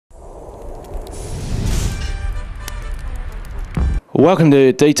Welcome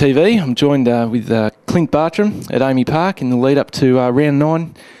to DTV. I'm joined with Clint Bartram at Amy Park in the lead up to round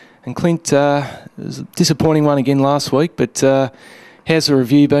 9. And Clint, it was a disappointing one again last week, but how's the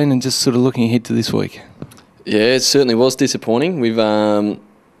review been and just sort of looking ahead to this week? Yeah, it certainly was disappointing.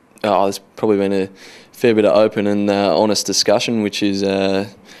 There's probably been a fair bit of open and honest discussion, which is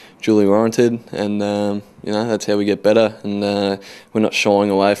duly warranted, and that's how we get better. And we're not shying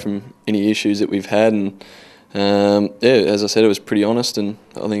away from any issues that we've had. And as I said, it was pretty honest, and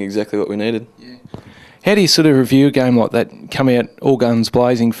I think exactly what we needed. Yeah. How do you sort of review a game like that? Come out all guns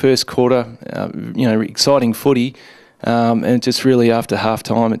blazing, first quarter, exciting footy, and it just really after half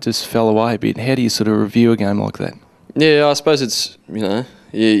time it just fell away a bit. How do you sort of review a game like that? Yeah, I suppose it's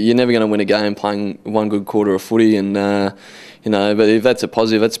you're never going to win a game playing one good quarter of footy, and but if that's a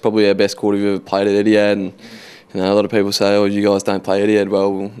positive, that's probably our best quarter we've ever played at Etihad. And a lot of people say, "Oh, you guys don't play Etihad."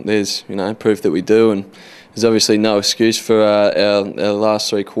 Well, there's proof that we do, and there's obviously no excuse for our last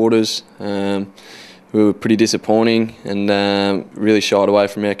three quarters. We were pretty disappointing and really shied away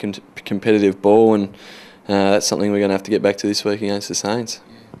from our competitive ball, and that's something we're going to have to get back to this week against the Saints.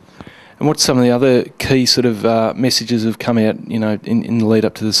 And what's some of the other key sort of messages have come out, in the lead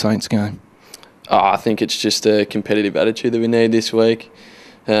up to the Saints game? I think it's just a competitive attitude that we need this week.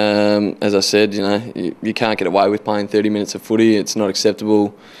 As I said, you can't get away with playing 30 minutes of footy. It's not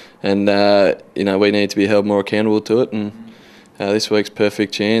acceptable, and we need to be held more accountable to it. And this week's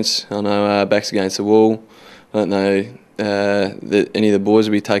perfect chance. I know backs against the wall. I don't know that any of the boys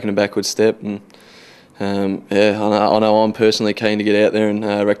will be taking a backward step. And I know I'm personally keen to get out there and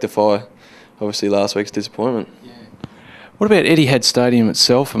rectify, obviously, last week's disappointment. Yeah. What about Etihad Stadium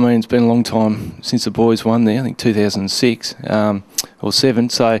itself? I mean, it's been a long time since the boys won there. I think 2006 or 7.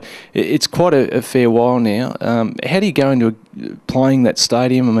 So it's quite a fair while now. How do you go into playing that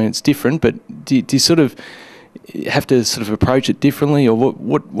stadium? I mean, it's different, but do you sort of have to sort of approach it differently, or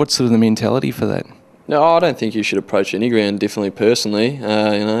what's sort of the mentality for that? No, I don't think you should approach any ground differently personally.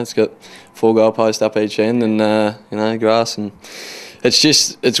 It's got 4 goalposts up each end and, grass, and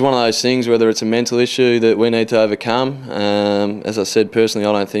it's one of those things, whether it's a mental issue that we need to overcome. As I said, personally,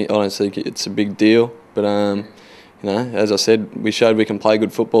 I don't think it's a big deal, but as I said, we showed we can play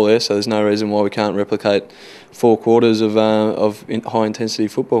good football there, so there's no reason why we can't replicate 4 quarters of high intensity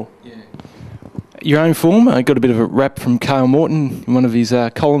football. Yeah. Your own form, I got a bit of a rap from Cale Morton in one of his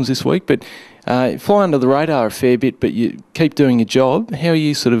columns this week, but fly under the radar a fair bit, but you keep doing your job. How are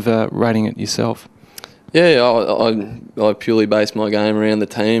you sort of rating it yourself? Yeah, I purely base my game around the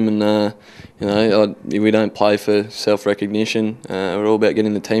team, and we don't play for self-recognition. We're all about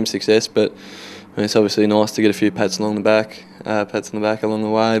getting the team success, but it's obviously nice to get a few pats on the back along the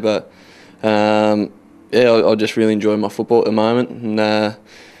way. But I just really enjoy my football at the moment, and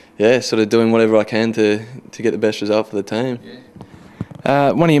sort of doing whatever I can to get the best result for the team.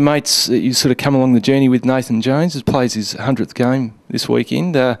 Yeah. One of your mates that you sort of come along the journey with, Nathan Jones, has plays his 100th game this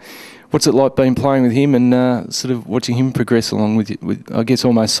weekend. What's it like being playing with him and sort of watching him progress along with I guess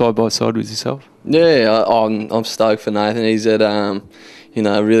almost side by side with yourself? Yeah, I'm stoked for Nathan. He's had a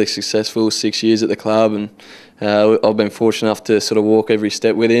really successful 6 years at the club, and I've been fortunate enough to sort of walk every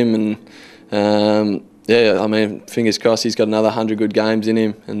step with him, and fingers crossed he's got another 100 good games in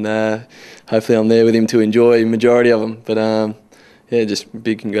him, and hopefully I'm there with him to enjoy the majority of them. But just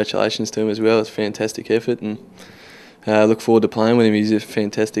big congratulations to him as well. It's a fantastic effort, and look forward to playing with him. He's a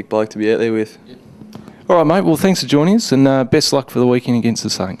fantastic bloke to be out there with. All right, mate. Well, thanks for joining us, and best luck for the weekend against the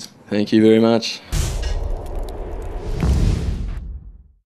Saints. Thank you very much.